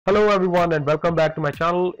Hello everyone and welcome back to my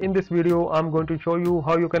channel. In this video I'm going to show you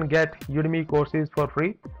how you can get Udemy courses for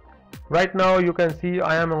free. Right now you can see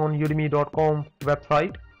I am on udemy.com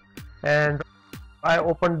website and I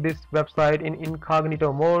opened this website in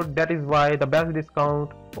incognito mode. That is why the best discount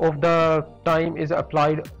of the time is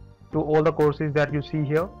applied to all the courses that you see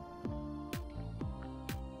here.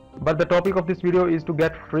 But the topic of this video is to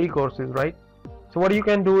get free courses, right? So what you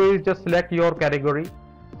can do is just select your category.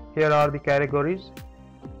 Here are the categories.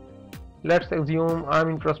 Let's assume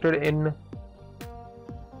I'm interested in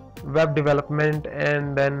web development,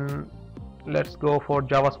 and then let's go for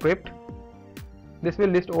JavaScript. This will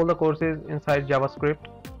list all the courses inside JavaScript.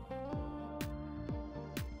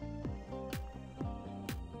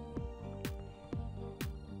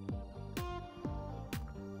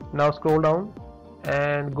 Now scroll down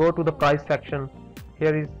and go to the price section.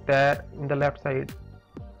 Here is that in the left side.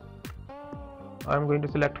 I'm going to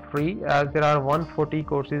select free, as there are 140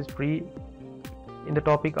 courses free in the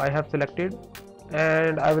topic I have selected,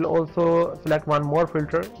 and I will also select one more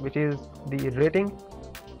filter, which is the rating.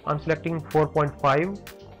 I'm selecting 4.5,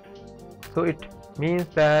 so it means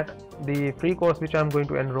that the free course which I'm going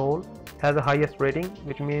to enroll has the highest rating,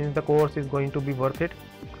 which means the course is going to be worth it.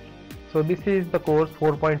 So this is the course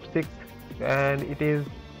 4.6 and it is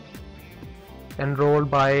enrolled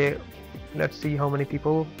by, let's see how many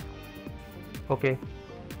people. Okay,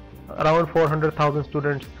 around 400,000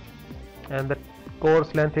 students, and the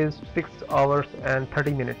course length is 6 hours and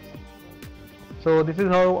 30 minutes. So this is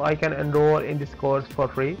how I can enroll in this course for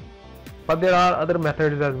free. But there are other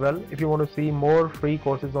methods as well. If you want to see more free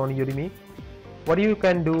courses on Udemy, what you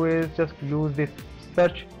can do is just use this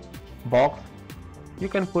search box. You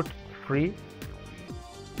can put free.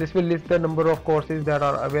 This will list the number of courses that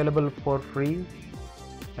are available for free,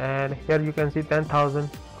 and here you can see 10,000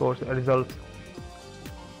 course results.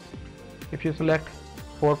 If you select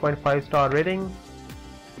 4.5 star rating,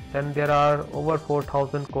 then there are over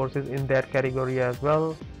 4,000 courses in that category as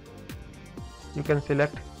well. You can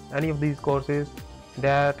select any of these courses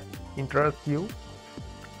that interest you.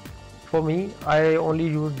 For me, I only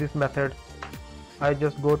use this method. I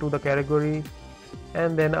just go to the category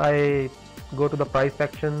and then I go to the price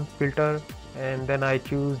section, filter, and then I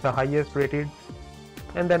choose the highest rated,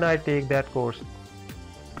 and then I take that course.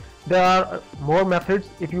 There are more methods.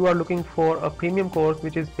 If you are looking for a premium course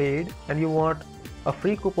which is paid and you want a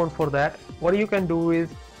free coupon for that, what you can do is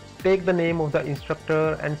take the name of the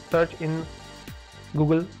instructor and search in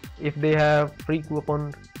Google if they have free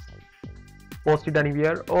coupon posted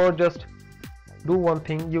anywhere, or just do one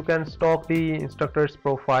thing. You can stalk the instructor's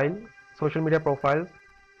profile, social media profiles.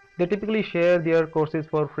 They typically share their courses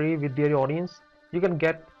for free with their audience. You can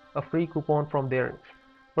get a free coupon from there.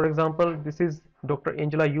 For example, this is Dr.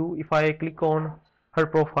 Angela Yu. If I click on her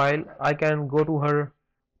profile, I can go to her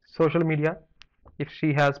social media if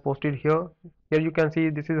she has posted here. Here you can see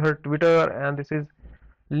this is her Twitter and this is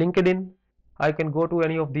LinkedIn. I can go to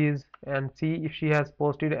any of these and see if she has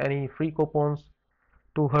posted any free coupons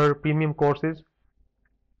to her premium courses.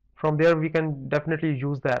 From there we can definitely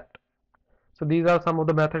use that. So these are some of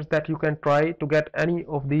the methods that you can try to get any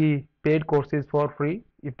of the paid courses for free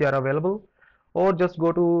if they are available, or just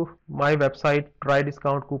go to my website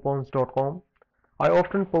trydiscountcoupons.com. I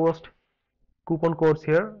often post coupon codes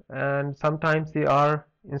here, and sometimes they are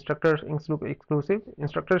instructors exclusive.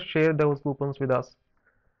 Instructors share those coupons with us,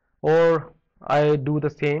 or I do the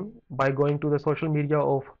same by going to the social media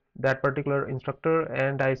of that particular instructor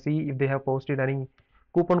and I see if they have posted any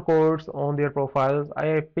coupon codes on their profiles.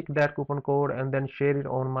 I pick that coupon code and then share it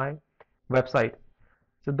on my website.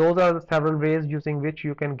 So those are the several ways using which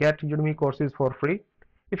you can get Udemy courses for free.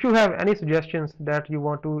 If you have any suggestions that you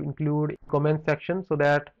want to include in the comment section so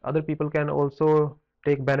that other people can also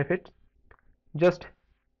take benefit, just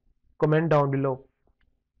comment down below.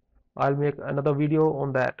 I'll make another video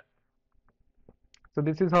on that. So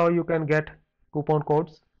this is how you can get coupon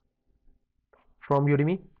codes from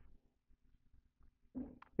Udemy.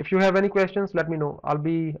 If you have any questions, let me know. I'll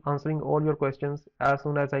be answering all your questions as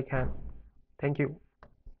soon as I can. Thank you.